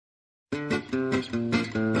All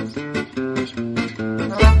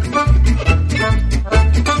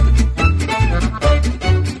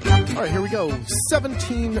right, here we go.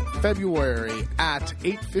 17 February at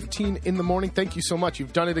 8:15 in the morning. Thank you so much.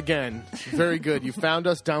 You've done it again. Very good. You found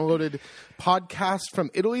us, downloaded podcast from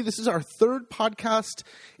Italy. This is our third podcast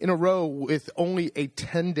in a row with only a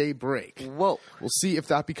 10-day break. Whoa. We'll see if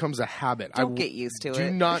that becomes a habit. Don't get used to it.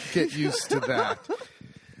 Do not get used to that.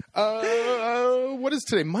 What is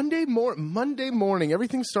today? Monday morning.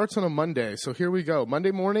 Everything starts on a Monday. So here we go.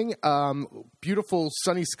 Monday morning. Beautiful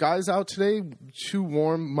sunny skies out today. Too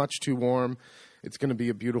warm, much too warm. It's going to be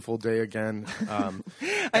a beautiful day again.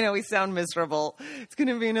 I know we sound miserable. It's going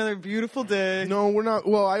to be another beautiful day. No, we're not.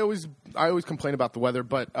 Well, I always complain about the weather,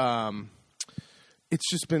 but it's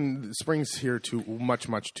just been spring's here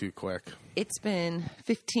much too quick. It's been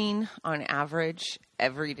 15 on average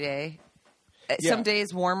every day. Yeah. Some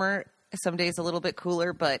days warmer, some days a little bit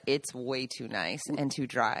cooler, but it's way too nice and too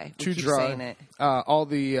dry. Too dry. Saying it. All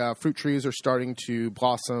the fruit trees are starting to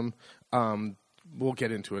blossom. We'll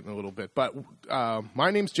get into it in a little bit. But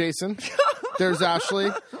my name's Jason. There's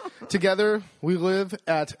Ashley. Together, we live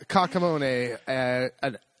at Cacamone.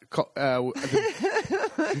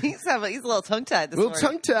 He's a little tongue-tied this Little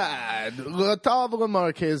morning. tongue-tied. La Tavola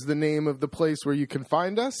Marche is the name of the place where you can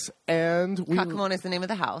find us. And Cacamone is the name of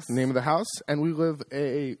the house. Name of the house. And we live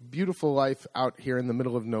a beautiful life out here in the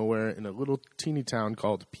middle of nowhere in a little teeny town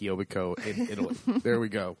called Piobico in Italy. There we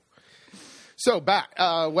go. So, back.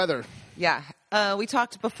 Weather. Yeah. We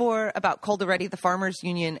talked before about Coldiretti, the farmers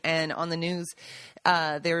union, and on the news,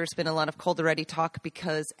 there's been a lot of Coldiretti talk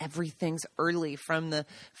because everything's early from the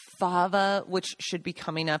fava, which should be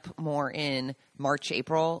coming up more in March,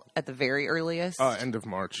 April at the very earliest. End of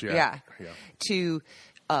March, yeah. To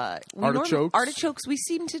artichokes. Artichokes. We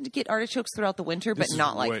seem to get artichokes throughout the winter, but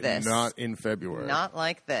not like this. Not in February. Not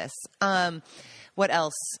like this. What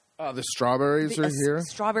else? The strawberries are here.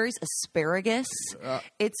 Strawberries, asparagus.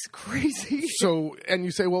 It's crazy. So, and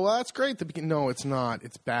you say, well, that's great. No, it's not.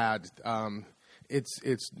 It's bad.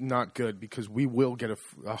 It's not good because we will get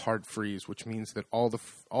a hard freeze, which means that all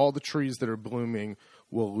the trees that are blooming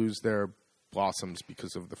will lose their blossoms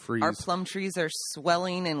because of the freeze. Our plum trees are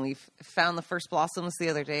swelling, and we've found the first blossoms the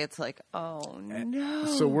other day. It's like, oh no.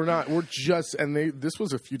 So this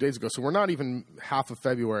was a few days ago. So we're not even half of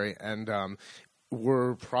February, and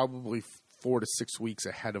we're probably 4 to 6 weeks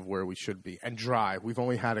ahead of where we should be, and dry. We've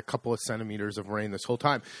only had a couple of centimeters of rain this whole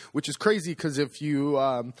time, which is crazy because if you've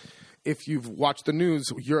watched the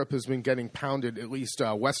news, Europe has been getting pounded, at least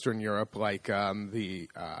Western Europe, like the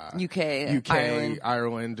UK,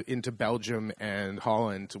 Ireland, into Belgium and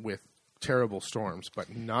Holland with terrible storms,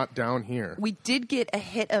 but not down here. We did get a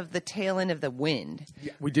hit of the tail end of the wind.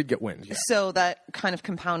 Yeah, we did get wind. Yeah. So that kind of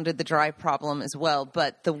compounded the dry problem as well.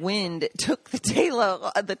 But the wind took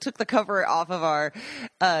the cover off of our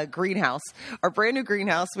greenhouse. Our brand new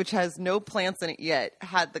greenhouse, which has no plants in it yet,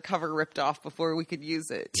 had the cover ripped off before we could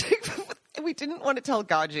use it. We didn't want to tell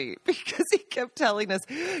Gaji because he kept telling us,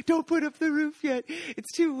 don't put up the roof yet. It's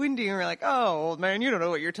too windy. And we're like, oh, old man, you don't know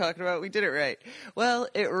what you're talking about. We did it right. Well,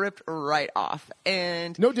 it ripped right off.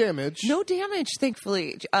 And no damage,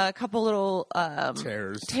 thankfully. A couple little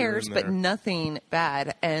tears, but nothing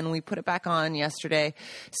bad. And we put it back on yesterday.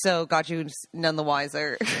 So Gaji was none the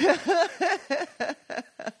wiser.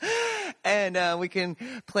 And we can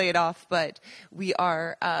play it off, but we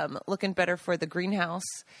are looking better for the greenhouse.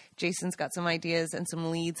 Jason's got some ideas and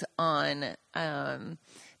some leads on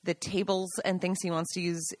the tables and things he wants to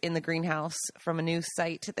use in the greenhouse from a new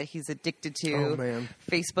site that he's addicted to. Oh, man.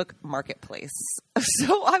 Facebook Marketplace.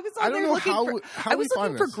 So I was on there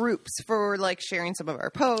looking for groups for like sharing some of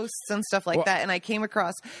our posts and stuff like that. And I came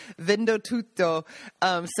across Vendo Tutto,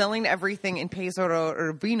 selling everything in Pesaro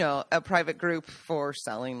Urbino, a private group for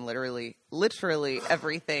selling literally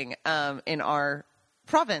everything in our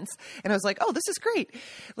province. And I was like, oh, this is great.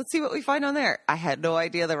 Let's see what we find on there. I had no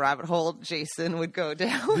idea the rabbit hole Jason would go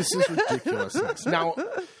down. This is ridiculousness. Now,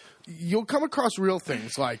 you'll come across real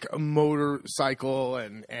things like a motorcycle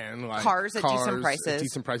and like cars at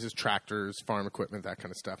decent prices, tractors, farm equipment, that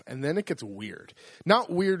kind of stuff. And then it gets weird. Not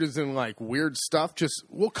weird as in like weird stuff, just,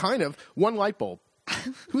 kind of, one light bulb.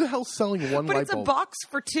 Who the hell's selling one light bulb? But it's a box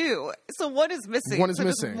for two, so one is missing. One is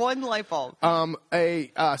missing. Just one light bulb. A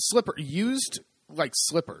slipper, used like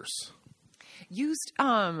slippers. Used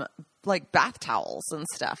like bath towels and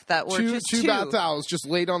stuff that were two bath towels just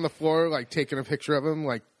laid on the floor, like taking a picture of them,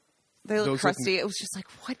 like they look crusty. It was just like,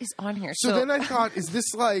 what is on here? So then I thought, is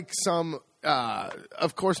this like some?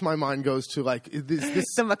 Of course, my mind goes to like, is this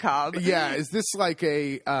the macabre? Yeah, is this like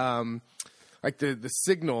a like the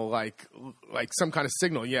signal, like some kind of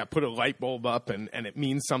signal. Yeah, put a light bulb up and it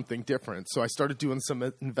means something different. So I started doing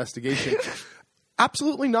some investigation.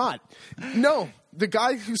 Absolutely not. No, the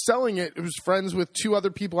guy who's selling it was friends with two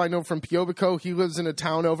other people I know from Piobico. He lives in a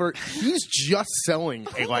town over. He's just selling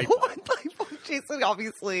a light bulb. Jason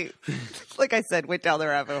obviously, like I said, went down the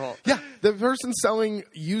rabbit hole. Yeah, the person selling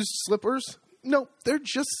used slippers. No, they're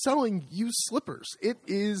just selling used slippers. It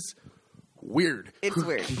is weird. It's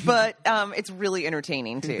weird, but it's really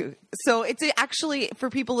entertaining too. So it's actually for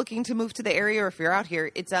people looking to move to the area, or if you're out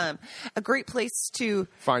here, it's a great place to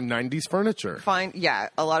find 90s furniture. Find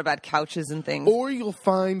a lot of bad couches and things. Or you'll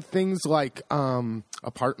find things like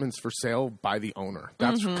apartments for sale by the owner.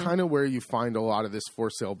 That's kind of where you find a lot of this for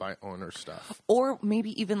sale by owner stuff. Or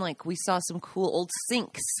maybe even like we saw some cool old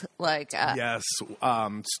sinks, like yes,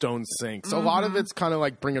 stone sinks. A lot of it's kind of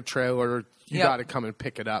like bring a trailer. You got to come and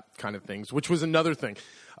pick it up kind of things, which was another thing.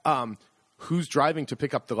 Who's driving to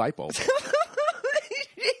pick up the light bulb? Jason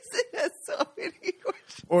has so many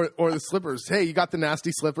questions. Or the slippers. Hey, you got the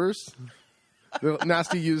nasty slippers? The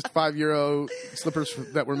nasty used €5 slippers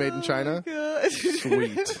that were made in China?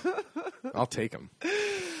 Sweet. I'll take them.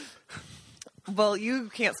 Well, you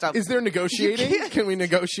can't stop. Is there negotiating? Can we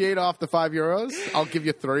negotiate off the €5? I'll give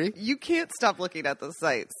you 3. You can't stop looking at the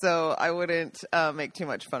site, so I wouldn't make too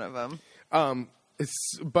much fun of them.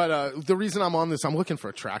 But the reason I'm on this, I'm looking for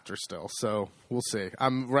a tractor still, so we'll see.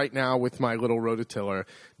 I'm right now with my little rototiller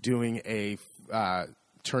doing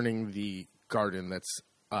turning the garden that's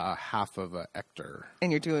half of a hectare.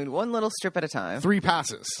 And you're doing one little strip at a time. 3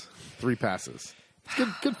 passes.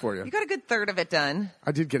 Good for you. You got a good third of it done.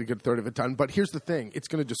 I did get a good third of it done, but here's the thing. It's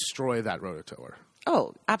going to destroy that rototiller.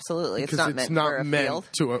 Oh, absolutely. It's not meant for a field.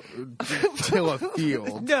 To till a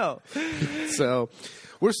field. No. So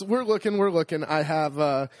we're looking. I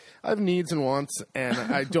have needs and wants, and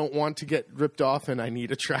I don't want to get ripped off, and I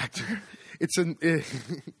need a tractor.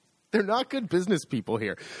 They're not good business people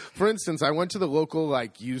here. For instance, I went to the local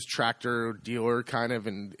used tractor dealer kind of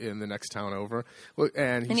in the next town over,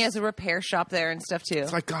 and he has a repair shop there and stuff too.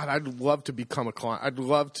 It's like, God, I'd love to become a client. I'd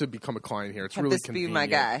love to become a client here. It's Have really this convenient. Be my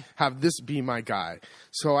guy. Have this be my guy.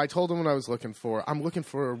 So I told him what I was looking for. I'm looking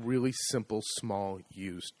for a really simple, small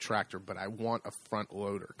used tractor, but I want a front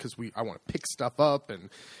loader because I want to pick stuff up and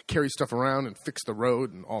carry stuff around and fix the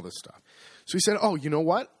road and all this stuff. So he said, "Oh, you know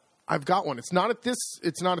what? I've got one. It's not at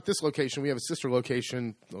this location. We have a sister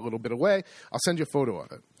location a little bit away. I'll send you a photo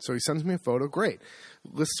of it." So he sends me a photo. Great.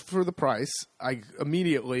 List for the price. I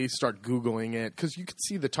immediately start Googling it because you can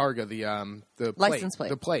see the Targa, the license plate.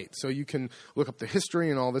 The plate. So you can look up the history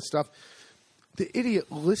and all this stuff. The idiot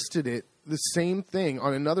listed it the same thing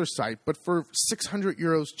on another site, but for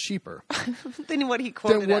 €600 cheaper than what he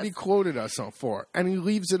quoted us for, and he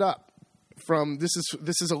leaves it up. This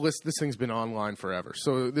is a list. This thing's been online forever,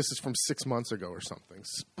 so this is from 6 months ago or something.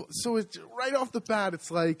 So it's right off the bat. It's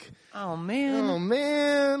like, oh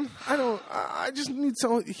man, I just need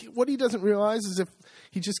someone. What he doesn't realize is if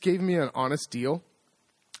he just gave me an honest deal,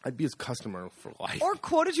 I'd be his customer for life. Or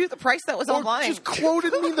quoted you the price that was online. Just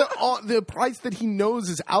quoted me the price that he knows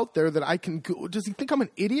is out there that I can Google. Does he think I'm an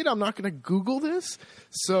idiot? I'm not going to Google this.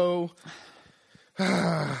 So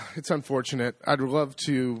it's unfortunate. I'd love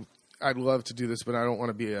to do this, but I don't want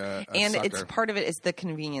to be a and sucker. It's part of it is the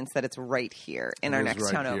convenience that it's right here in our next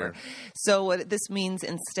town over. Here. So what this means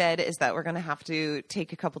instead is that we're going to have to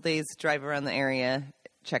take a couple days, drive around the area,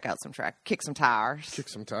 check out some kick some tires.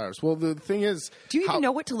 Well, the thing is, do you even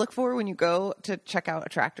know what to look for when you go to check out a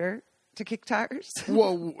tractor to kick tires?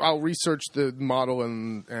 Well, I'll research the model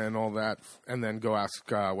and all that, and then go ask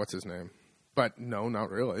what's his name. But no, not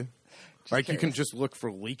really. You can just look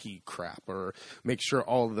for leaky crap or make sure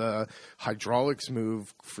all the hydraulics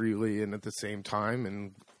move freely and at the same time.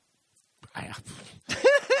 And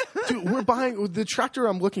dude, we're buying the tractor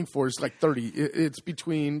I'm looking for is like 30. It's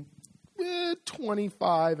between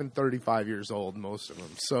 25 and 35 years old, most of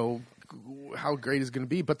them. So how great is it going to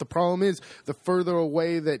be? But the problem is the further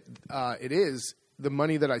away that it is, the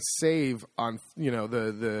money that I save on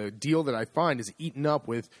the deal that I find is eaten up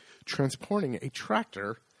with transporting a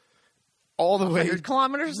tractor all the way 100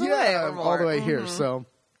 kilometers away or more. All the way here. So,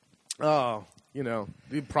 the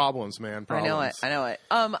problems, man. Problems. I know it.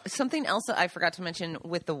 Something else that I forgot to mention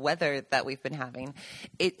with the weather that we've been having,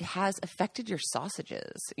 it has affected your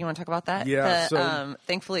sausages. You want to talk about that? Yeah.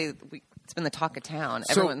 Thankfully, It's been the talk of town.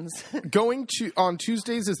 So Everyone's going to on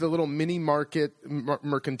Tuesdays is the little mini market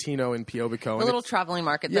Mercantino in Piobico. the little traveling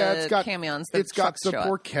market. Yeah, The it's got camions. It's got trucks the show up.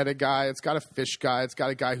 porchetta guy. It's got a fish guy. It's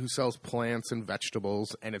got a guy who sells plants and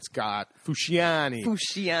vegetables, and it's got Fusciani,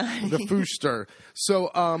 Fusciani. the Fuster. So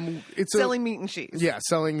it's Selling meat and cheese. Yeah,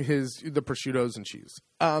 selling the prosciuttos and cheese.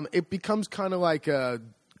 It becomes kind of like a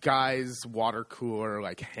guy's water cooler,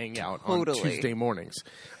 like hangout on Totally. Tuesday mornings.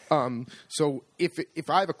 So if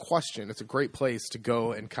I have a question, it's a great place to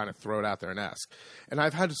go and kind of throw it out there and ask. And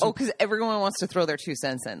I've had some, because everyone wants to throw their 2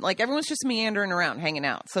 cents in. Like, everyone's just meandering around, hanging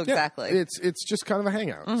out. So, yeah, exactly. it's just kind of a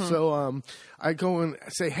hangout. So I go and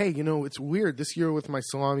say, hey, it's weird this year with my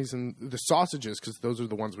salamis and the sausages, because those are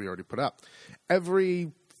the ones we already put up.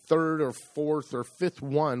 Every third or fourth or fifth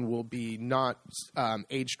one will be not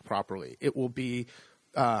aged properly. It will be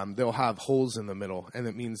they'll have holes in the middle, and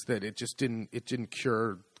it means that it didn't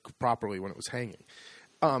cure properly when it was hanging.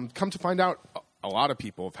 Come to find out, a lot of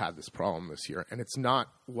people have had this problem this year, and it's not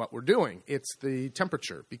what we're doing. It's the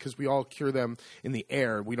temperature, because we all cure them in the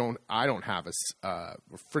air. I don't have a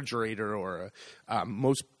refrigerator or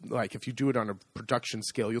most, like, if you do it on a production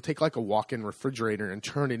scale, you'll take like a walk-in refrigerator and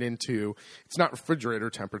turn it into, it's not refrigerator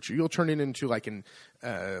temperature. You'll turn it into like an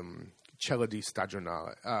cella di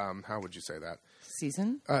stagionale. How would you say that?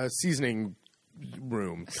 Seasoning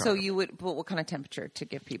room. So you would, but what kind of temperature to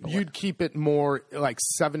give people? You'd keep it more like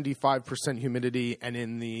 75% humidity and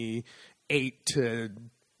in the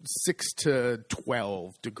 6 to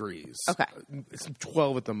 12 degrees. Okay. It's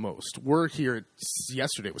 12 at the most. We're here,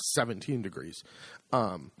 yesterday it was 17 degrees.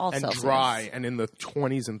 All and Celsius. dry, and in the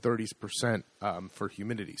 20s and 30% for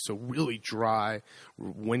humidity. So really dry,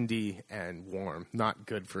 windy, and warm. Not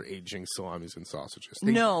good for aging salamis and sausages.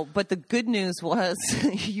 No, but the good news was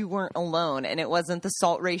you weren't alone, and it wasn't the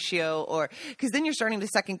salt ratio, or because then you're starting to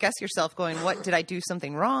second guess yourself, going, "What did I do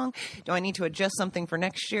something wrong? Do I need to adjust something for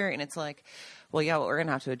next year?" And it's like, well, yeah, what we're going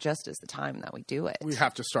to have to adjust is the time that we do it. We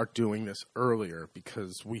have to start doing this earlier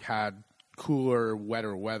because we had cooler,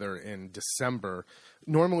 wetter weather in December.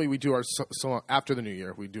 Normally we do our after the new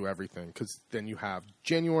year, we do everything, because then you have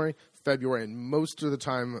January, February, and most of the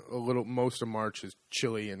time, most of March is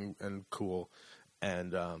chilly and cool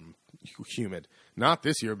and humid. Not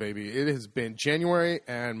this year, baby. It has been January,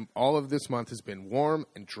 and all of this month has been warm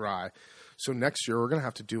and dry. So next year we're going to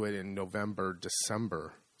have to do it in November,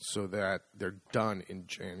 December, so that they're done in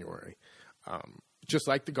January. Just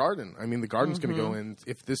like the garden. I mean, the garden's going to go in,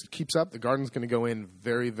 if this keeps up, the garden's going to go in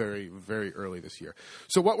very, very, very early this year.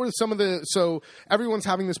 So what were so everyone's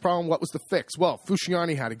having this problem. What was the fix? Well,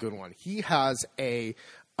 Fusciani had a good one. He has a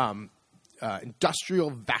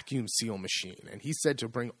industrial vacuum seal machine. And he said to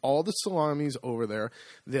bring all the salamis over there.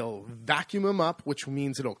 They'll vacuum them up, which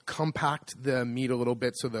means it'll compact the meat a little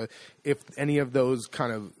bit so if any of those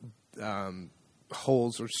kind of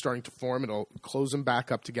holes are starting to form, it'll close them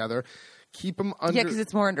back up together. Keep them under. Yeah, because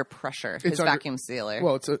it's more under pressure. His vacuum sealer.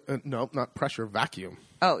 Well, it's no, not pressure, vacuum.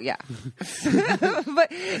 Oh yeah,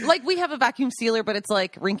 but like we have a vacuum sealer, but it's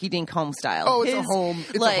like rinky-dink home style. Oh, it's a home.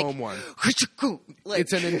 It's a home one.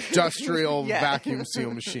 It's an industrial vacuum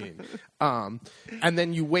seal machine. And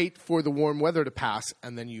then you wait for the warm weather to pass,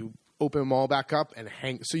 and then you open them all back up and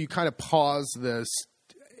hang. So you kind of pause this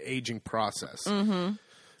aging process. Mm-hmm.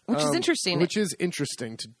 Which is interesting. Which is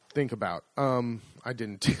interesting to think about. I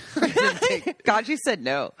didn't take. Gaji said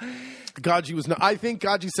no. Gaji was no. I think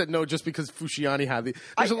Gaji said no just because Fusciani had the.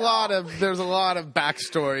 There's a lot of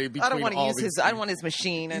backstory between. I don't want to use these. I don't want his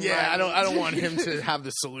machine. And I don't want him to have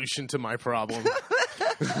the solution to my problem.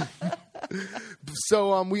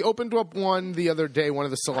 So we opened up one the other day, one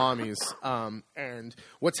of the salamis, and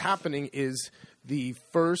what's happening is the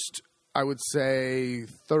first, I would say,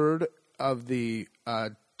 third of the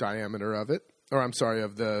diameter of it. Or I'm sorry,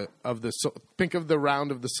 think of the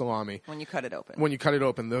round of the salami. When you cut it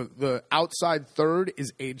open. The outside third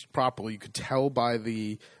is aged properly. You could tell by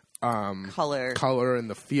the color and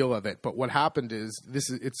the feel of it. But what happened is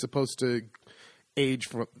it's supposed to age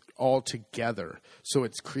all together. So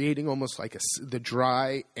it's creating almost like the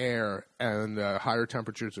dry air and the higher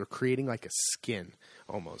temperatures are creating like a skin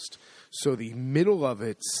almost. So the middle of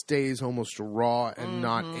it stays almost raw and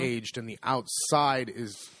not aged, and the outside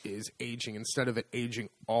is aging instead of it aging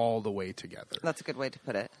all the way together. That's a good way to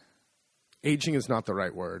put it. Aging is not the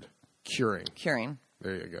right word. Curing.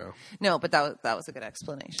 There you go. No, but that was a good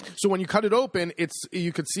explanation. So when you cut it open,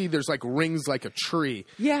 you could see there's like rings like a tree.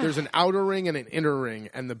 Yeah. There's an outer ring and an inner ring,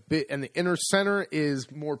 and the inner center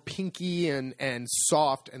is more pinky and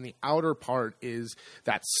soft, and the outer part is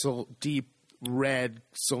that deep red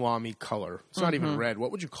salami color. It's not even red.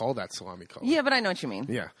 What would you call that salami color? Yeah, but I know what you mean.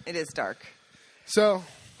 Yeah. It is dark. So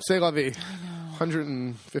C'est la vie.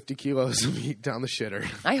 150 kilos of meat down the shitter.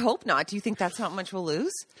 I hope not. Do you think that's how much we'll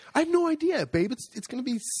lose? I have no idea, babe. It's going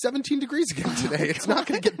to be 17 degrees again today. It's not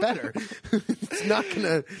going to get better. It's not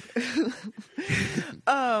going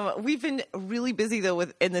to. We've been really busy though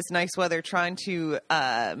in this nice weather, trying to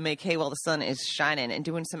make hay while the sun is shining and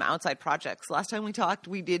doing some outside projects. Last time we talked,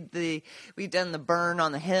 we'd done the burn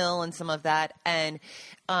on the hill and some of that, and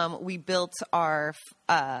we built our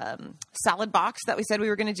salad box that we said we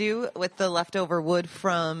were going to do with the leftover wood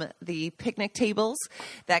from the picnic tables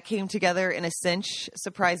that came together in a cinch,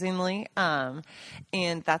 surprisingly,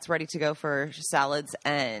 and that's ready to go for salads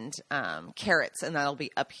and carrots, and that'll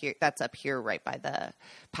be up here. That's up here right by the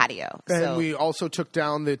patio. And we also took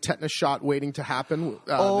down the tetanus shot waiting to happen.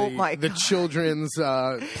 The children's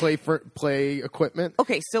play equipment.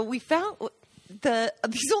 Okay, so we found.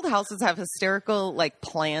 These old houses have hysterical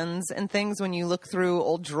plans and things when you look through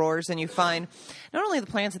old drawers and you find not only the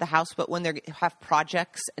plans of the house, but when they have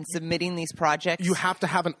projects and submitting these projects. You have to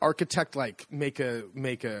have an architect make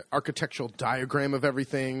a architectural diagram of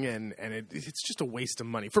everything, and it's just a waste of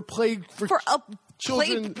money for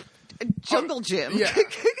children. Jungle gym. Yeah.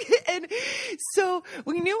 And so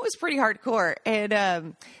we knew it was pretty hardcore.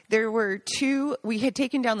 And there were we had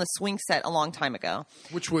taken down the swing set a long time ago.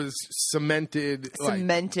 Which was cemented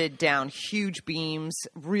down, huge beams,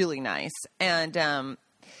 really nice. And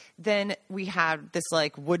then we had this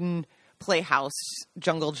wooden playhouse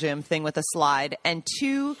jungle gym thing with a slide and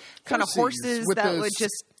two kind of horses that would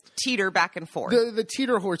just teeter back and forth. The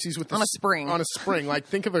teeter horses on a spring. On a spring.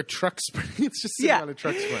 Think of a truck spring. It's just sitting on a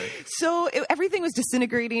truck spring. So everything was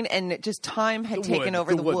disintegrating, and just time had taken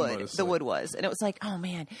over the wood. The wood was. And it was oh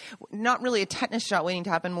man, not really a tetanus shot waiting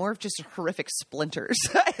to happen, more of just horrific splinters,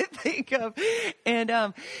 I think of.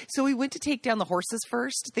 And so we went to take down the horses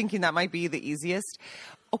first, thinking that might be the easiest.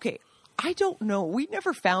 Okay. I don't know. We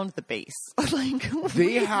never found the base.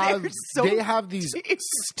 They have these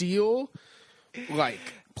steel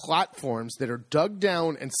platforms that are dug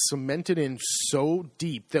down and cemented in so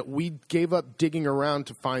deep that we gave up digging around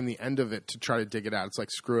to find the end of it to try to dig it out.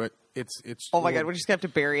 It's screw it. It's. Oh my God! We're just gonna have to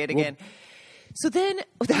bury it again. So then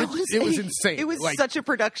it was insane. It was such a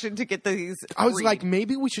production to get these. I was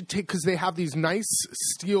maybe we should take, because they have these nice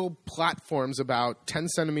steel platforms about 10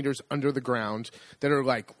 centimeters under the ground that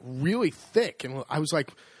are really thick, and I was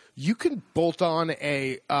you can bolt on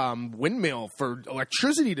a windmill for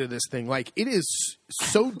electricity to this thing. It is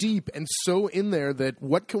so deep and so in there that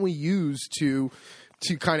what can we use to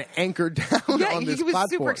kind of anchor down on this platform? Yeah, he was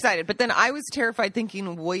super excited. But then I was terrified,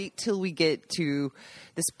 thinking, wait till we get to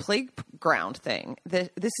this playground thing. This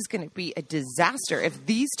is going to be a disaster. If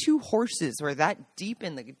these two horses were that deep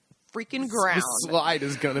in the freaking ground. The slide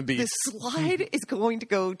is going to be. The slide is going to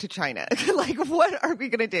go to China. What are we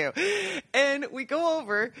going to do? And we go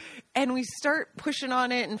over and we start pushing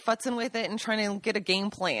on it and futzing with it and trying to get a game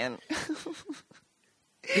plan.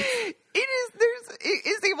 It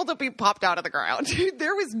is able to be popped out of the ground.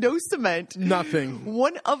 There was no cement. Nothing.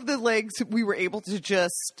 One of the legs we were able to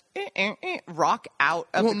just rock out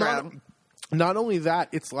of the ground. Not only that,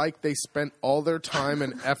 it's they spent all their time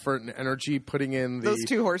and effort and energy putting in those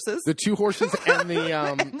two horses. The two horses and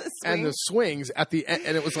the swings at the end,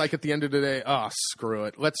 and it was at the end of the day, screw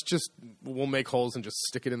it. We'll make holes and just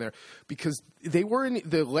stick it in there, because the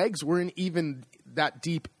legs weren't even that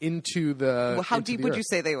deep into the. Well, how deep would you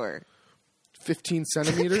say they were? 15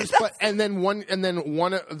 centimeters, and then one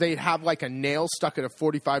they have a nail stuck at a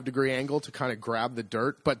 45-degree angle to kind of grab the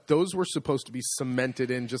dirt, but those were supposed to be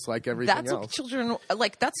cemented in just like everything else. That's what children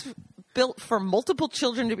that's built for multiple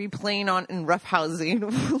children to be playing on in rough housing,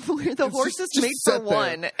 where the horses made for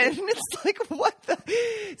one, and it's what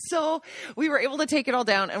the. So we were able to take it all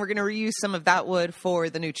down, and we're going to reuse some of that wood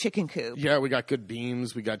for the new chicken coop. Yeah, we got good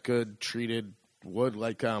beams, we got good treated wood,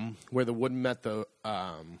 where the wood met the.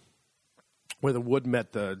 Where the wood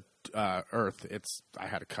met the earth, I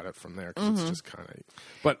had to cut it from there because it's just kind of.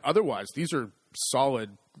 But otherwise, these are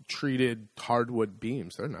solid, treated hardwood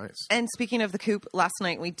beams. They're nice. And speaking of the coop, last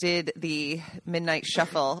night we did the midnight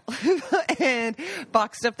shuffle and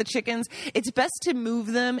boxed up the chickens. It's best to move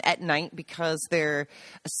them at night because they're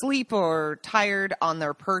asleep or tired on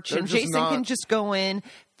their perch, and Jason can just go in,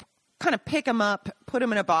 kind of pick them up, put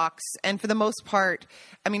them in a box, and for the most part,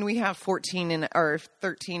 we have 13 in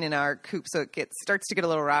our coop, so it starts to get a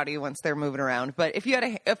little rowdy once they're moving around. But if you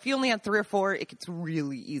only had 3 or 4, it gets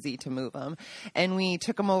really easy to move them. And we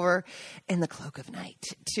took them over in the cloak of night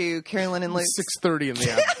to Carolyn and Luke. 6:30 in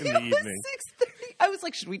the evening. 6:30. I was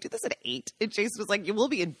like, should we do this at 8? And Jason was like, you will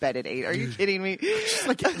be in bed at 8. Are you kidding me? She's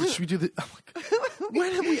like, should we do this?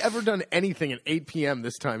 When have we ever done anything at 8 p.m.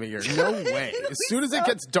 this time of year? No way. As soon as it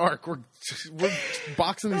gets dark, we're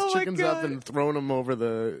boxing these chickens up and throwing them over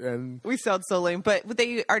and we sound so lame, but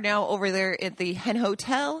they are now over there at the Hen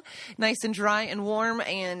Hotel, nice and dry and warm,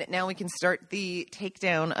 and now we can start the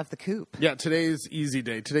takedown of the coop. Yeah, today's easy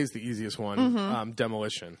day. Today's the easiest one.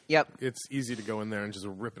 Demolition. Yep. It's easy to go in there and just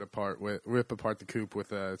rip apart the coop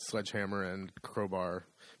with a sledgehammer and crowbar,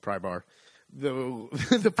 pry bar.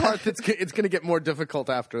 The part it's going to get more difficult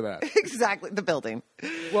after that. Exactly, the building.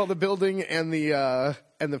 Well, the building and the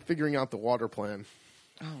figuring out the water plan.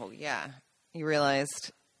 Oh yeah, you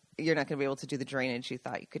realized you're not going to be able to do the drainage you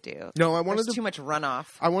thought you could do. No, There's too much runoff.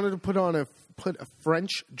 I wanted to put a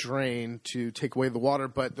French drain to take away the water,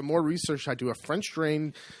 but the more research I do, a French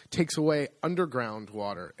drain takes away underground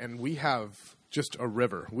water, and we have just a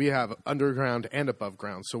river. We have underground and above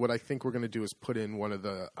ground. So what I think we're going to do is put in one of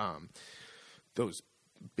the those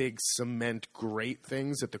big cement grate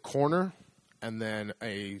things at the corner, and then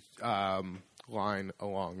a line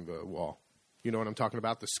along the wall. You know what I'm talking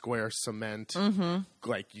about? The square cement,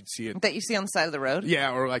 like you'd see it. That you see on the side of the road?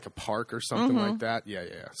 Yeah, or like a park or something like that. Yeah,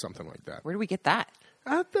 something like that. Where do we get that?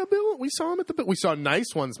 At the bill, we saw them at the bill. We saw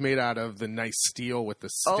nice ones made out of the nice steel with the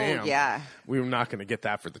stamp. Oh yeah, we were not going to get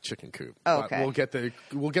that for the chicken coop. Oh, okay,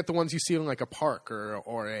 we'll get the ones you see in like a park or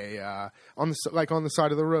on the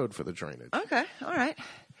side of the road for the drainage. Okay, all right.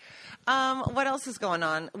 What else is going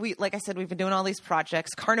on? Like I said, we've been doing all these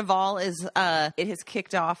projects. Carnival it has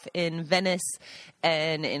kicked off in Venice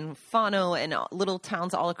and in Fano and little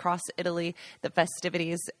towns all across Italy, the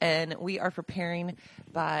festivities, and we are preparing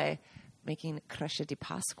by making Crescia di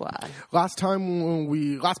Pasqua. Last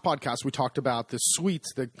podcast, we talked about the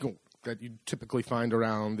sweets that you typically find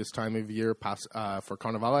around this time of year for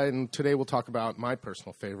Carnival, and today we'll talk about my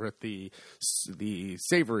personal favorite, the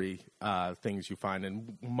savory things you find.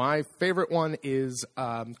 And my favorite one is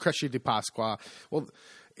Crescia di Pasqua. Well,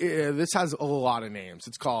 this has a lot of names.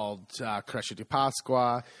 It's called Crescia di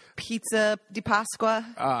Pasqua, Pizza di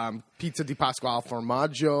Pasqua, Pizza di Pasqua al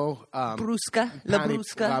formaggio, Brusca, la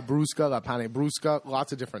Brusca, la pane brusca,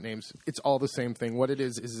 lots of different names. It's all the same thing. What it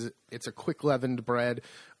is it's a quick leavened bread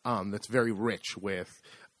that's very rich with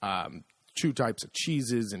two types of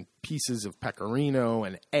cheeses and pieces of pecorino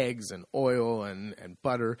and eggs and oil and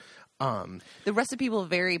butter. The recipe will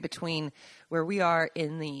vary between where we are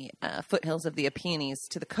in the foothills of the Apennines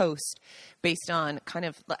to the coast based on kind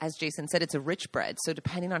of, as Jason said, it's a rich bread. So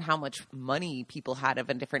depending on how much money people had of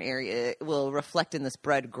a different area, it will reflect in this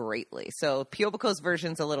bread greatly. So Piobico's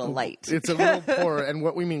version's a little light. It's a little poor. And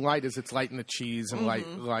what we mean light is it's light in the cheese and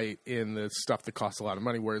light in the stuff that costs a lot of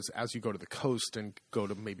money. Whereas as you go to the coast and go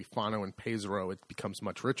to maybe Fano and Pesaro, it becomes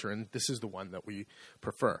much richer. And this is the one that we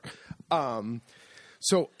prefer.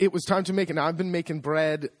 So it was time to make it. Now, I've been making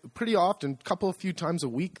bread pretty often, a few times a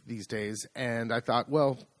week these days. And I thought,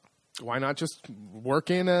 well, why not just work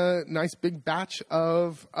in a nice big batch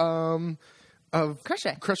of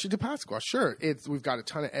Crescia di Pasqua? Sure. We've got a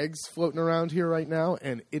ton of eggs floating around here right now,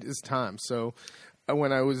 and it is time. So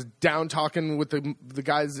when I was down talking with the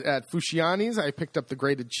guys at Fusciani's, I picked up the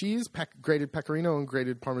grated cheese, grated pecorino, and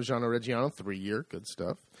grated Parmigiano Reggiano, 3-year, good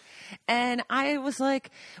stuff. And I was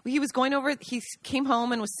like, he came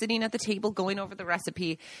home and was sitting at the table going over the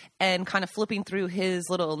recipe and kind of flipping through his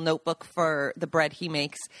little notebook for the bread he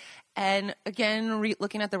makes. And again,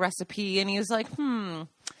 looking at the recipe, and he was like, I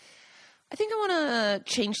think I want to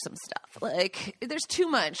change some stuff. Like, there's too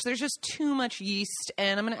much. There's just too much yeast,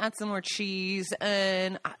 and I'm going to add some more cheese.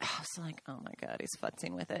 And I was like, oh my God, he's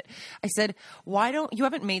futzing with it. I said, you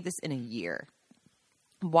haven't made this in a year.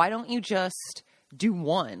 Why don't you just do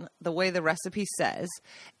one the way the recipe says,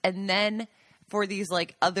 and then for these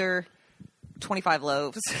like other 25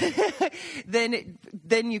 loaves, then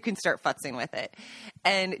you can start futzing with it.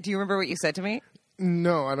 And do you remember what you said to me?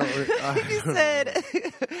 No, I don't. You said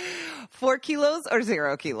 4 kilos or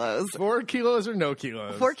 0 kilos. 4 kilos or no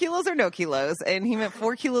kilos. 4 kilos or no kilos. And he meant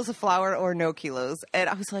 4 kilos of flour or no kilos. And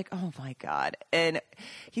I was like, oh my God. And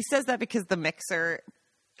he says that because the mixer...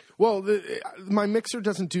 Well, my mixer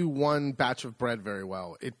doesn't do one batch of bread very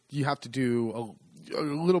well. You have to do a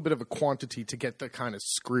little bit of a quantity to get the kind of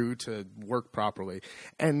screw to work properly.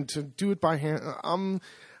 And to do it by hand,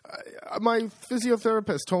 my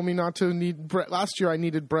physiotherapist told me not to need bread. Last year I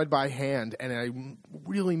needed bread by hand, and I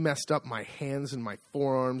really messed up my hands and my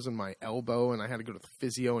forearms and my elbow, and I had to go to the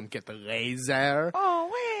physio and get the laser.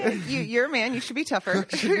 Oh, wait. You're a man. You should be tougher.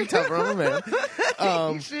 I should be tougher. I'm a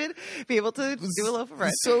man. You should be able to do a loaf of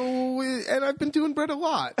bread. So, and I've been doing bread a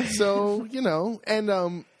lot. So,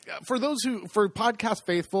 and for podcast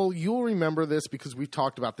faithful, you'll remember this because we've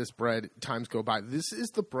talked about this bread times go by. This is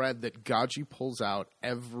the bread that Gaji pulls out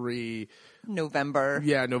every November.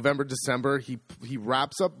 Yeah, November, December. He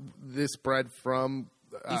wraps up this bread from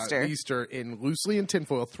Easter loosely in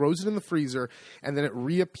tinfoil, throws it in the freezer, and then it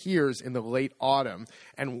reappears in the late autumn.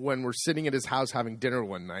 And when we're sitting at his house having dinner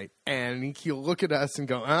one night, and he'll look at us and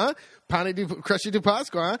go, pane di crushi di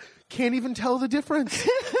Pasqua, can't even tell the difference.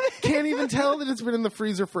 Can't even tell that it's been in the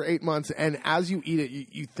freezer for 8 months. And as you eat it,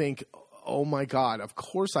 you think, oh my God, of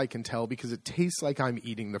course I can tell because it tastes like I'm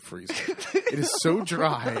eating the freezer. It is so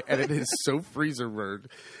dry and it is so freezer burned.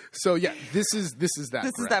 So yeah, this is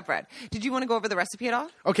that bread. Did you want to go over the recipe at all?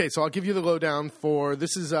 Okay, so I'll give you the lowdown for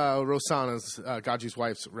this is Rosana's, Gaji's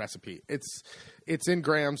wife's recipe. It's in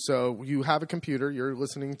grams, so you have a computer, you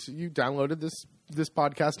downloaded this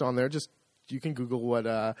podcast on there, you can Google what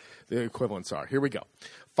the equivalents are. Here we go.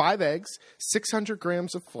 5 eggs, 600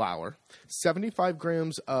 grams of flour, 75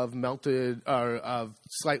 grams of of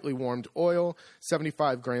slightly warmed oil,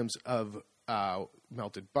 75 grams of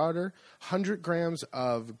melted butter, 100 grams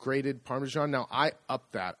of grated Parmesan. Now, I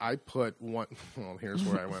upped that. I put one. Well, here's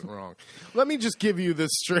where I went wrong. Let me just give you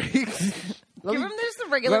this straight. Give them this the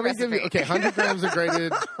regular recipe. 100 grams of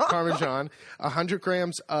grated Parmesan, 100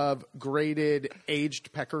 grams of grated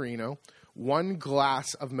aged pecorino, 1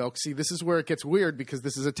 glass of milk. See, this is where it gets weird because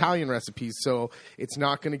this is Italian recipes, so it's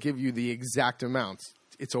not going to give you the exact amounts.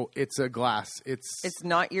 It's a glass. It's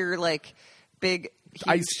not your big huge,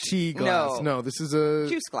 iced tea glass. No, this is a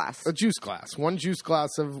juice glass. A juice glass. 1 juice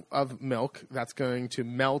glass of milk that's going to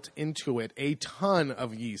melt into it a ton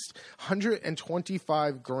of yeast.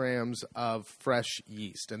 125 grams of fresh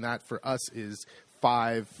yeast, and that for us is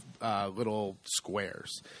 5 little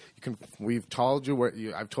squares. I've told you where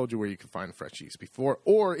you can find fresh yeast before,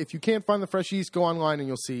 or if you can't find the fresh yeast, go online and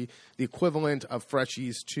you'll see the equivalent of fresh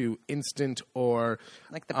yeast to instant or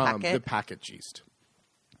the packet yeast.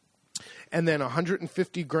 And then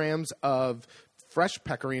 150 grams of fresh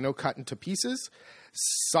pecorino cut into pieces.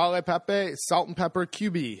 Sal e pepe, salt and pepper,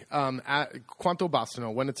 cubi, quanto bastano,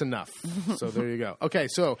 when it's enough. So there you go. Okay,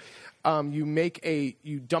 so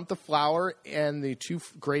you dump the flour and the 2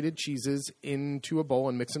 grated cheeses into a bowl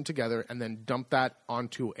and mix them together, and then dump that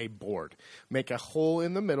onto a board. Make a hole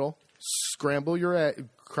in the middle, scramble your egg,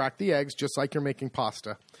 crack the eggs just like you're making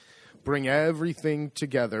pasta. Bring everything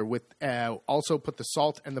together with also put the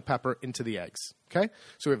salt and the pepper into the eggs. Okay,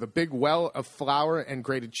 so we have a big well of flour and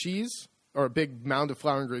grated cheese. Or a big mound of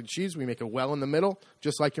flour and grated cheese. We make a well in the middle,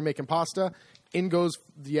 just like you're making pasta. In goes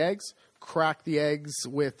the eggs. Crack the eggs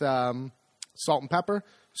with salt and pepper.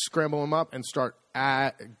 Scramble them up and start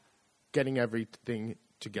getting everything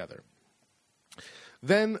together.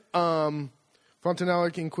 Then,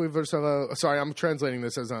 Fontanella in cui versava. Sorry, I'm translating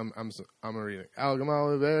this as I'm reading.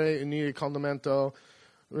 Algamale vere unire condimento.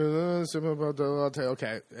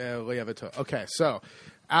 Okay, lievito. Okay, so.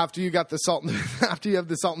 After you have the salt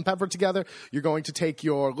and pepper together, you're going to take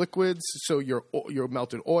your liquids, so your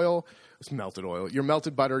melted oil, your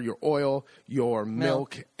melted butter, your oil, your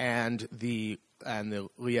milk, and the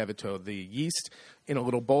lievito, the yeast, in a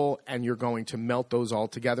little bowl, and you're going to melt those all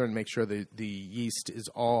together and make sure the yeast is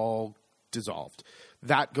all dissolved.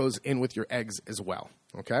 That goes in with your eggs as well.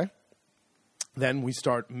 Okay. Then we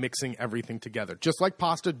start mixing everything together. Just like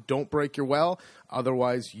pasta, don't break your well,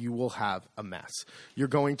 otherwise you will have a mess. You're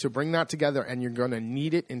going to bring that together and you're going to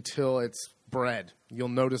knead it until it's bread. You'll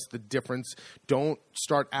notice the difference. Don't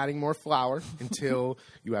start adding more flour until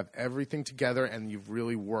you have everything together and you've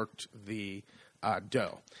really worked the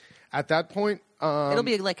dough. At that point... it'll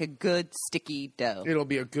be like a good sticky dough. It'll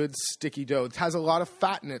be a good sticky dough. It has a lot of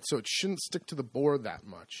fat in it, so it shouldn't stick to the board that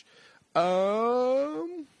much.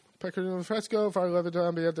 Pecorino fresco, fire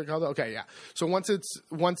leviton, okay, yeah. So once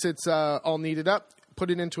it's all kneaded up,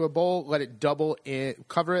 put it into a bowl, let it double in,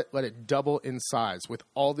 cover it, let it double in size. With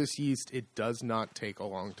all this yeast, it does not take a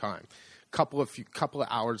long time. Couple of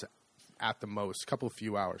hours at the most,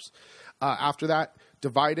 few hours. After that,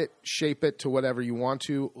 divide it, shape it to whatever you want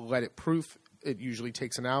to, let it proof. It usually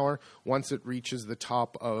takes an hour. Once it reaches the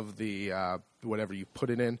top of the whatever you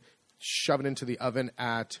put it in, shove it into the oven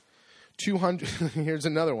at 200. Here's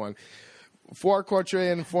another one. 4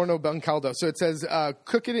 quartre and forno ben caldo. So it says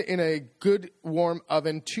cook it in a good warm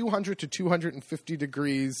oven, 200 to 250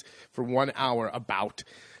 degrees for 1 hour about.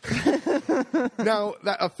 Now,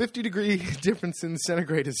 a 50-degree difference in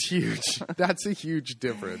centigrade is huge. That's a huge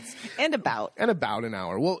difference. And about an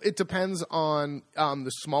hour. Well, it depends on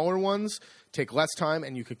the smaller ones take less time,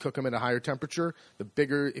 and you could cook them at a higher temperature. The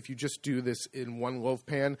bigger, if you just do this in one loaf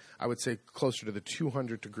pan, I would say closer to the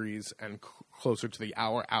 200 degrees and closer to the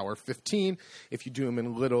hour 15. If you do them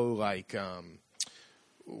in little, like,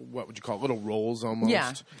 what would you call it? Little rolls almost.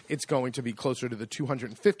 Yeah. It's going to be closer to the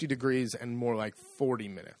 250 degrees and more like 40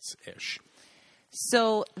 minutes-ish.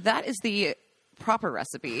 So that is the proper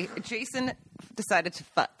recipe. Jason decided to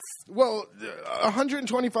futz. Well,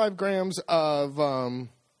 125 grams of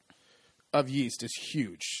yeast is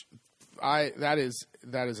huge. That is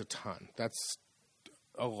a ton. That's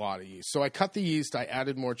a lot of yeast. So I cut the yeast, I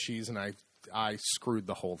added more cheese, and I screwed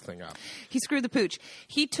the whole thing up. He screwed the pooch.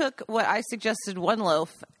 He took what I suggested, one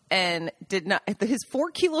loaf, and did not. His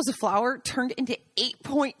 4 kilos of flour turned into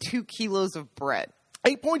 8.2 kilos of bread.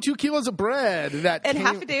 8.2 kilos of bread. And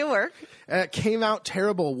half a day of work. Came out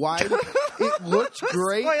terrible. Why? It looked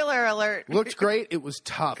great. Spoiler alert. Looked great. It was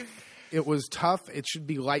tough. It should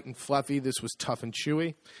be light and fluffy. This was tough and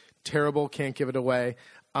chewy. Terrible. Can't give it away.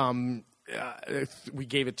 We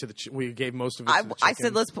gave it we gave most of it to the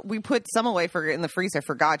chicken. I said we put some away in the freezer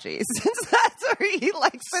for Gaji, since that's where he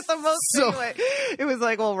likes it the most. So, anyway, it was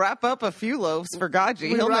like, we'll wrap up a few loaves for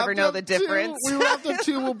Gaji. He'll never know the difference. We wrapped up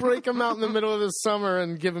 2. We'll break them out in the middle of the summer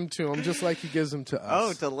and give them to him, just like he gives them to us.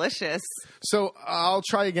 Oh, delicious. So I'll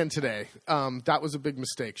try again today. That was a big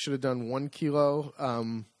mistake. Should have done 1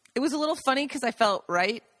 kilo. It was a little funny because I felt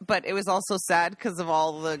right, but it was also sad because of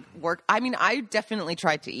all the work. I mean, I definitely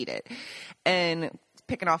tried to eat it and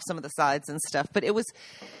picking off some of the sides and stuff, but it was,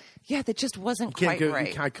 that just wasn't quite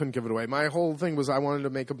right. I couldn't give it away. My whole thing was I wanted to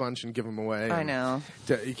make a bunch and give them away. I know.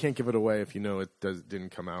 You can't give it away if you know it didn't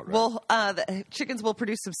come out right. Well, the chickens will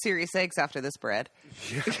produce some serious eggs after this bread.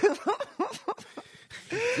 Yeah.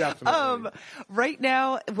 Definitely. Right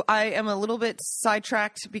now, I am a little bit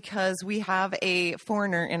sidetracked because we have a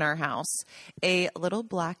foreigner in our house, a little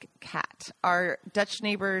black cat. Our Dutch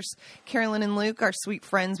neighbors, Carolyn and Luke, are sweet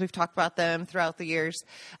friends. We've talked about them throughout the years.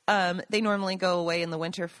 They normally go away in the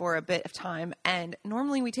winter for a bit of time, and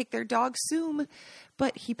normally we take their dog, Soom,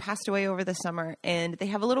 but he passed away over the summer, and they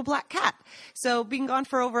have a little black cat. So being gone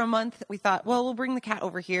for over a month, we thought, well, we'll bring the cat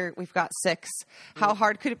over here. We've got 6. How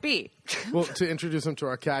hard could it be? Well, to introduce him to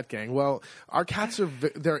our cat gang, well, our cats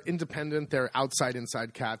they're independent. They're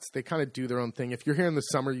inside cats. They kind of do their own thing. If you're here in the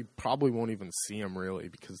summer, you probably won't even see them really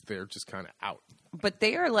because they're just kind of out. But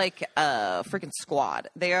they are like a freaking squad.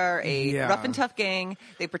 They are a rough and tough gang.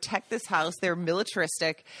 They protect this house. They're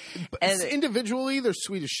militaristic. And individually, they're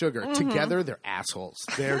sweet as sugar. Mm-hmm. Together, they're assholes.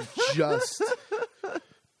 They're just...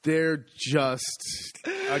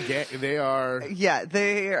 again, they are... Yeah,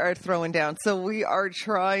 they are throwing down. So we are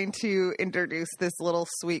trying to introduce this little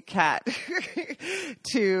sweet cat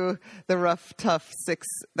to the rough, tough 6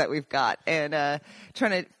 that we've got. And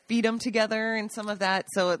trying to feed them together and some of that.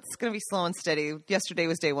 So it's going to be slow and steady. Yesterday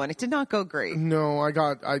was day 1. It did not go great. No,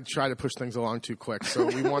 I tried to push things along too quick. So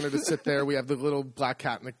we wanted to sit there. We have the little black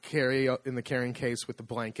cat in the carrying case with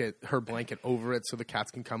her blanket over it so the cats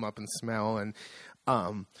can come up and smell. And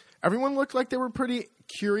everyone looked like they were pretty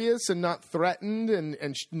curious and not threatened,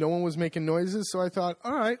 and no one was making noises. So I thought,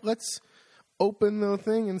 all right, let's open the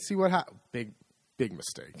thing and see what happens. Big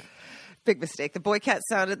mistake. Big mistake. The boy cat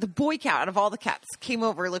out of all the cats came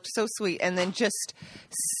over, looked so sweet, and then just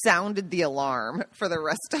sounded the alarm for the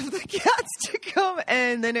rest of the cats to come.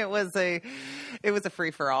 And then it was a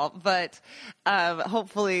free for all. But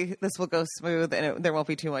hopefully this will go smooth and there won't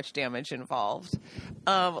be too much damage involved.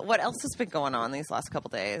 What else has been going on these last couple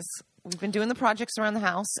days? We've been doing the projects around the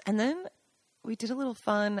house, and then we did a little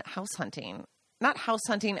fun house hunting. Not house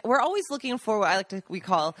hunting. We're always looking for what we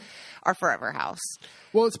call our forever house.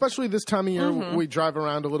 Well, especially this time of year, we drive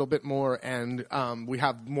around a little bit more, and we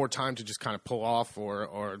have more time to just kind of pull off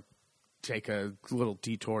or take a little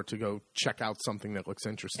detour to go check out something that looks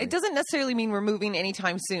interesting. It doesn't necessarily mean we're moving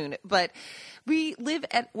anytime soon, but we live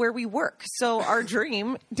at where we work. So our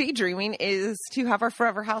daydreaming is to have our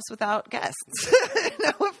forever house without guests.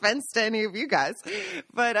 No offense to any of you guys.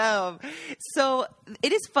 But so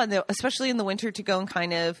it is fun, though, especially in the winter, to go and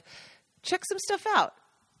kind of check some stuff out,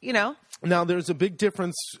 you know? Now, there's a big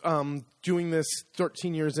difference doing this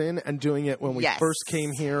 13 years in and doing it when we first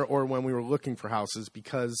came here or when we were looking for houses,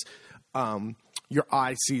 because your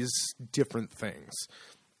eye sees different things.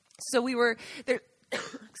 So we were there.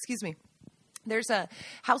 Excuse me. There's a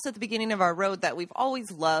house at the beginning of our road that we've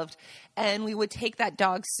always loved, and we would take that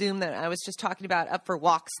dog Soom that I was just talking about up for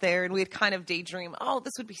walks there, and we'd kind of daydream,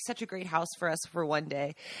 this would be such a great house for us for one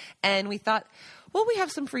day. And we thought, well, we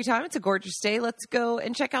have some free time. It's a gorgeous day. Let's go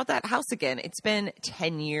and check out that house again. It's been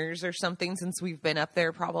 10 years or something since we've been up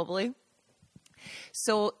there, probably.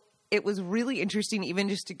 So it was really interesting even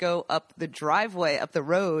just to go up the driveway, up the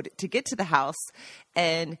road to get to the house.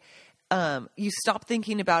 And you stop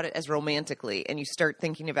thinking about it as romantically and you start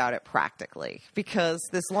thinking about it practically, because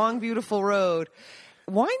this long, beautiful road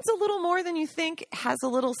winds a little more than you think, has a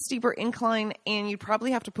little steeper incline, and you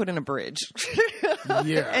probably have to put in a bridge.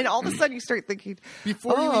 Yeah. And all of a sudden you start thinking,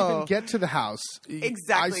 before you even get to the house.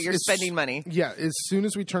 Exactly. You're spending money. Yeah. As soon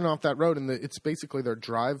as we turn off that road, and it's basically their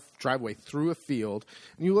driveway through a field,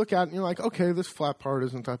 and you look at it and you're like, okay, this flat part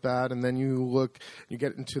isn't that bad. And then you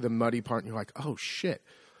get into the muddy part and you're like, oh shit.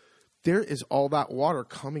 There is all that water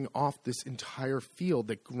coming off this entire field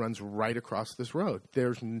that runs right across this road.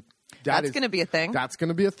 That's going to be a thing. That's going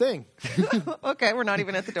to be a thing. Okay, we're not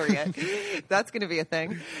even at the door yet. That's going to be a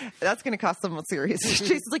thing. That's going to cost them serious.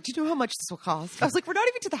 Jason's like, do you know how much this will cost? I was like, we're not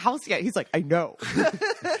even to the house yet. He's like, I know.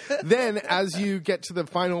 Then as you get to the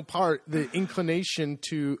final part, the inclination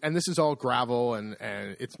to, and this is all gravel, and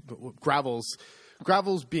it's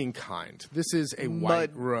gravel's being kind. This is a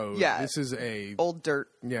white road. Yeah. This is a old dirt.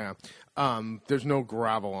 Yeah. There's no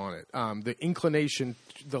gravel on it. The inclination,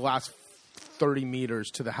 the last 30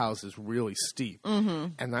 meters to the house is really steep.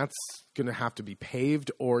 Mm-hmm. And that's going to have to be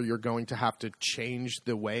paved, or you're going to have to change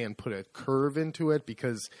the way and put a curve into it,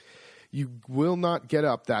 because you will not get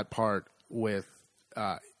up that part with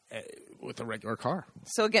a regular car.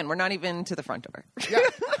 So again, we're not even to the front door. Yeah.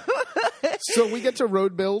 So we get to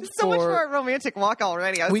road build. So much for a romantic walk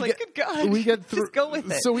already. I was like, good God. We get through, just go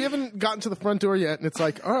with it. So we haven't gotten to the front door yet, and it's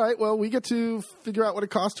like, all right, well, we get to figure out what it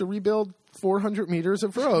costs to rebuild 400 meters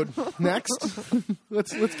of road. Next.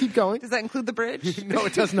 Let's keep going. Does that include the bridge? No,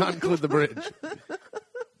 it does not include the bridge.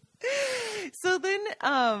 So then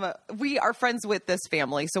we are friends with this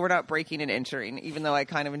family, so we're not breaking and entering, even though I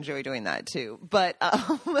kind of enjoy doing that too. But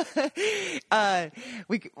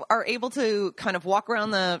we are able to kind of walk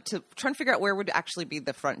around to try and figure out where would actually be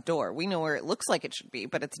the front door. We know where it looks like it should be,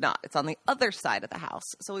 but it's not. It's on the other side of the house.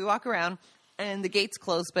 So we walk around, and the gate's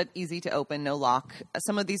closed, but easy to open, no lock.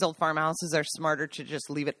 Some of these old farmhouses are smarter to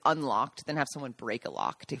just leave it unlocked than have someone break a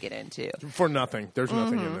lock to get into. For nothing. There's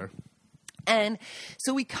nothing in there. And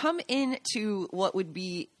so we come into what would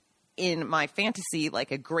be, in my fantasy, like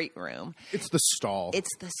a great room. It's the stall. It's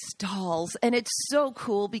the stalls. And it's so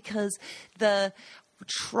cool because the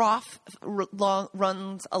trough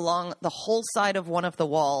runs along the whole side of one of the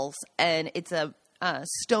walls. And it's a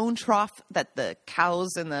stone trough that the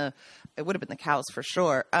cows and it would have been the cows for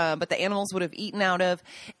sure, but the animals would have eaten out of.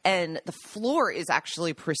 And the floor is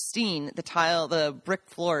actually pristine. The brick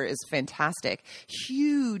floor is fantastic.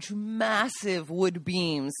 Huge, massive wood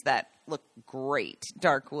beams that look great,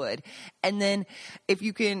 dark wood. And then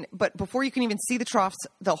but before you can even see the troughs,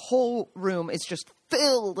 the whole room is just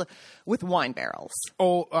filled with wine barrels.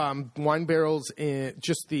 Wine barrels in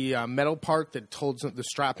just the metal part that holds the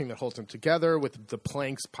strapping that holds them together, with the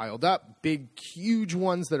planks piled up, big, huge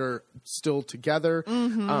ones that are still together.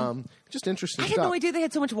 Mm-hmm. Just interesting stuff. I had no idea they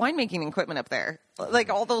had so much winemaking equipment up there, like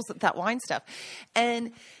all that wine stuff.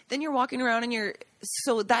 And then you're walking around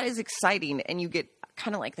so that is exciting, and you get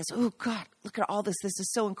kind of like this, oh God, look at all this. This is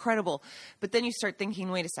so incredible. But then you start thinking,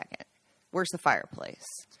 wait a second, where's the fireplace?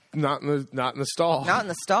 Not in the stall. Not in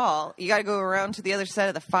the stall. You got to go around to the other side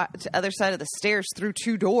of the stairs through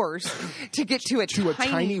two doors to get to a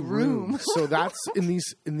tiny room. So that's in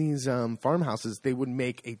these farmhouses, they would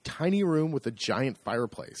make a tiny room with a giant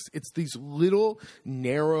fireplace. It's these little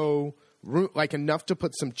narrow room, like enough to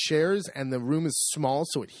put some chairs, and the room is small,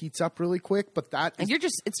 so it heats up really quick. But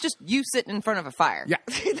it's just you sitting in front of a fire. Yeah,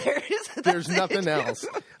 there's nothing else.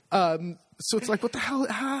 So it's like, what the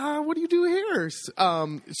hell? What do you do here?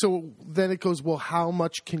 So then it goes, well, how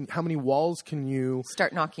many walls can you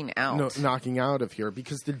start knocking out? Knocking out of here,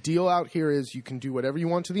 because the deal out here is you can do whatever you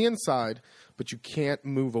want to the inside, but you can't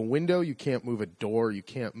move a window, you can't move a door, you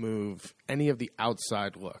can't move any of the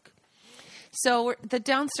outside look. So the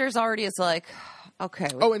downstairs already is like, okay.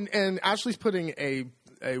 Oh, and Ashley's putting a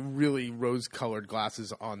really rose-colored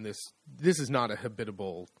glasses on this. This is not a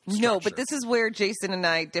habitable structure. No, but this is where Jason and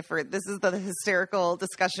I differ. This is the hysterical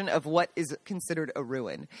discussion of what is considered a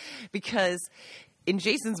ruin. Because in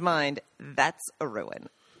Jason's mind, that's a ruin.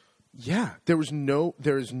 Yeah. There is no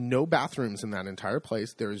bathrooms in that entire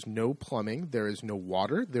place. There is no plumbing. There is no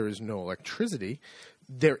water. There is no electricity.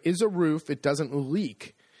 There is a roof. It doesn't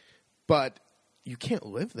leak. But you can't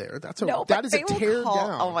live there. No, that is a they will tear call-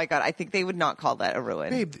 down. Oh my God, I think they would not call that a ruin.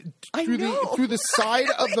 Babe, I through know. the side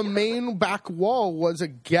of the main back wall was a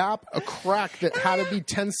gap, a crack that had to be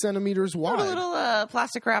 10 centimeters wide. Put a little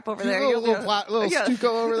plastic wrap over there. Little Yeah.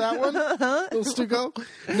 stucco over that one. Little stucco.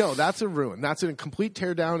 No, that's a ruin. That's a complete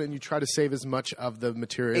tear down, and you try to save as much of the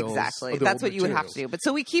materials. Exactly. of the That's old what you would have to materials. do. But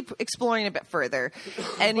so we keep exploring a bit further,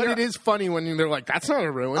 and But you're- it is funny when they're like, "That's not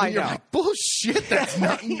a ruin." I And you're know. like, "Bullshit! That's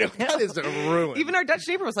not. No, that is a ruin." Even our Dutch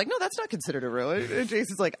neighbor was like, "No, that's not considered a ruin." And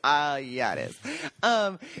Jason's like, yeah, it is."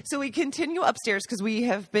 So we continue upstairs because we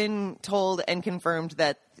have been told and confirmed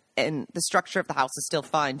that, and the structure of the house is still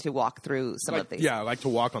fine to walk through some of these. Yeah, I like to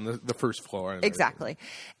walk on the first floor. And Exactly.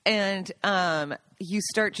 And you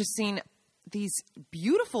start just seeing these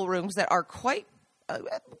beautiful rooms that are quite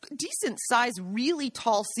decent size, really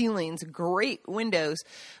tall ceilings, great windows,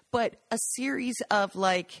 but a series of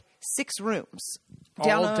like 6 rooms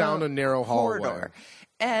All down a narrow hallway.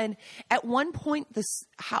 And at one point, this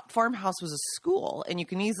farmhouse was a school, and you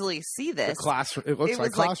can easily see this. Classroom. It looks It like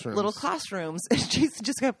was like classrooms. little classrooms. And Jason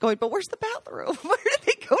just kept going, "But where's the bathroom? Where did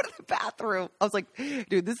they go to the bathroom?" I was like,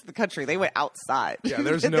 "Dude, this is the country. They went outside." Yeah,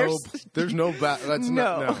 there's no. That's No.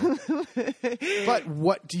 no. But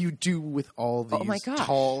what do you do with all these my gosh.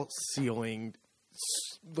 tall ceilinged,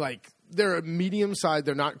 like they're medium size?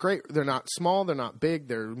 They're not great. They're not small. They're not big.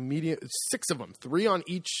 They're medium. 6 of them, 3 on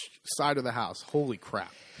each side of the house. Holy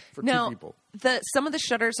crap! For 2 people. Some of the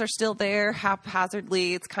shutters are still there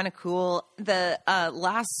haphazardly. It's kind of cool. The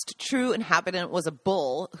last true inhabitant was a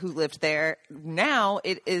bull who lived there. Now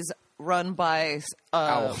it is run by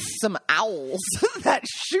some owls that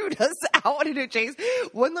shoot us out into Jason.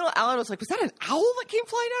 One little owl was like, "Was that an owl that came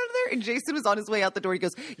flying out of there?" And Jason was on his way out the door. He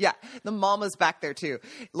goes, "Yeah, the mama's back there too.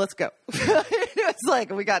 Let's go." It's like,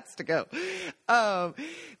 we got to go.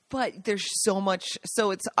 But there's so much. So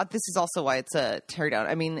it's this is also why it's a teardown.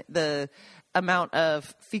 I mean, the amount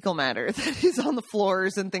of fecal matter that is on the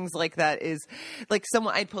floors and things like that is like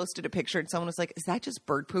someone I posted a picture and someone was like, "Is that just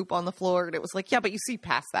bird poop on the floor?" And it was like, "Yeah, but you see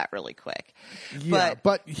past that really quick." Yeah,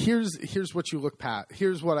 but here's what you look past.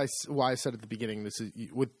 Here's why I said at the beginning. This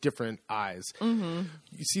is with different eyes. Mm-hmm.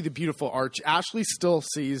 You see the beautiful arch. Ashley still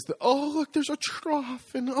sees look, there's a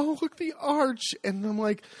trough, and look the arch, and I'm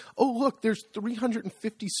like, look, there's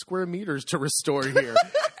 350 square meters to restore here,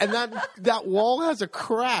 and that wall has a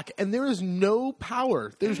crack, and there is no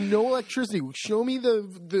power. There's no electricity. Show me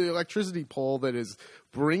the electricity pole that is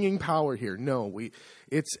bringing power here. No,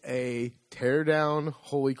 it's a tear down.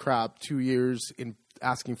 Holy crap! 2 years in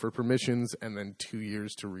asking for permissions, and then 2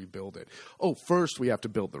 years to rebuild it. First we have to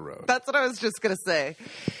build the road. That's what I was just gonna say.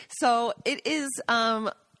 So it is.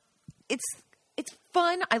 It's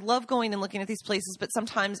fun. I love going and looking at these places, but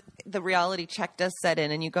sometimes the reality check does set in,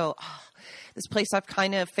 and you go, "This place I've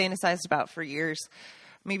kind of fantasized about for years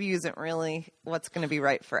maybe isn't really what's going to be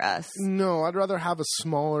right for us." No, I'd rather have a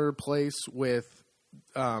smaller place with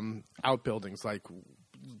outbuildings, like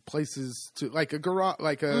places to like a garage,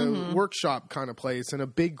 like a workshop kind of place, and a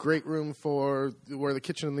big great room for where the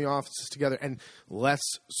kitchen and the office is together, and less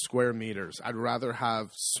square meters. I'd rather have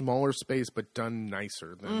smaller space but done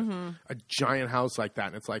nicer than a giant house like that.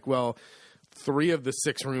 And it's like, well, 3 of the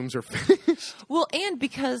 6 rooms are finished. Well, and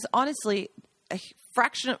because honestly, a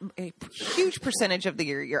huge percentage of the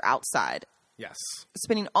year you're outside. Yes.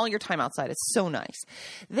 Spending all your time outside is so nice.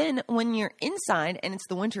 Then when you're inside and it's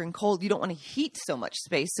the winter and cold, you don't want to heat so much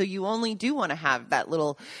space. So you only do want to have that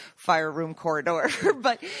little fire room corridor.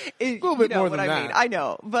 But a little bit more what than I that. mean. I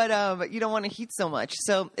know. But you don't want to heat so much.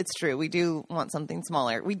 So it's true. We do want something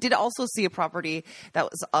smaller. We did also see a property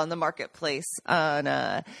that was on the marketplace on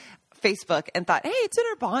Facebook and thought, hey, it's in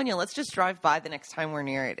Urbana. Let's just drive by the next time we're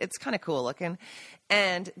near it. It's kind of cool looking.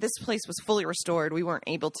 And this place was fully restored. We weren't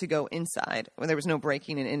able to go inside. There was no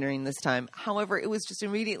breaking and entering this time. However, it was just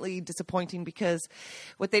immediately disappointing because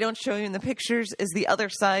what they don't show you in the pictures is the other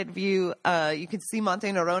side view. You can see Monte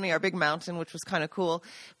Nerone, our big mountain, which was kind of cool.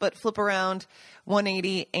 But flip around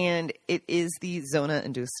 180, and it is the Zona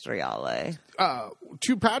Industriale.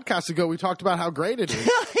 2 podcasts ago, we talked about how great it is.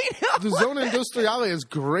 I know. The Zona Industriale is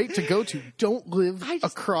great to go to. Don't live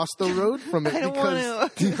across the road from it I don't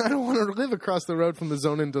because I don't want to live across the road from the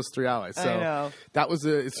Zona Industriale. So I know. that was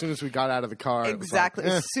as soon as we got out of the car. Exactly. It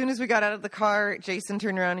was like, As soon as we got out of the car, Jason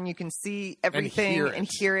turned around and you can see everything and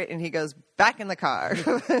hear it, and he goes back in the car.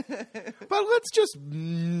 But let's just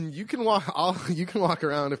you can walk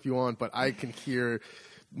around if you want, but I can hear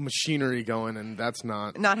machinery going, and that's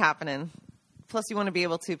not happening. Plus, you want to be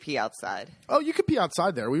able to pee outside. Oh, you could pee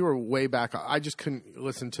outside there. We were way back. I just couldn't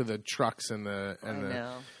listen to the trucks and the I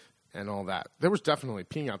know. and all that. There was definitely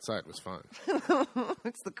peeing outside was fun.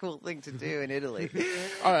 It's the cool thing to do in Italy.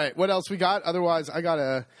 All right, what else we got? Otherwise, I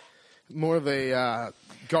got more of a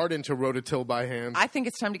garden to rototill by hand. I think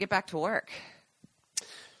it's time to get back to work.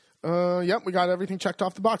 Yep, we got everything checked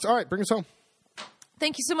off the box. All right, bring us home.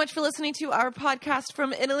 Thank you so much for listening to our podcast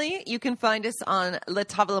from Italy. You can find us on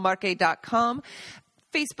latavolamarche.com,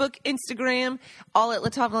 Facebook, Instagram, all at La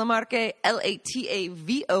Tavola Marche,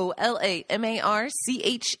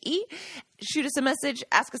 LATAVOLAMARCHE. Shoot us a message.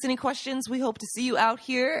 Ask us any questions. We hope to see you out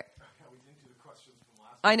here.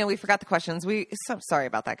 I know we forgot the questions. Sorry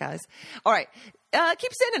about that, guys. All right.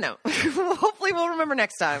 Keep sending them. Hopefully we'll remember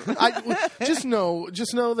next time. Just know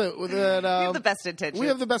that we have the best intentions. We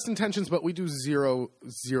have the best intentions, but we do zero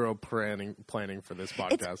planning for this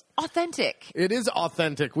podcast. It's authentic. It is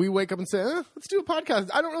authentic. We wake up and say, let's do a podcast.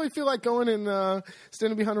 I don't really feel like going and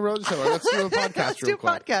standing behind a road show. Let's do a podcast Let's do a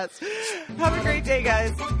podcast. Have a great day,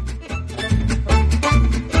 guys.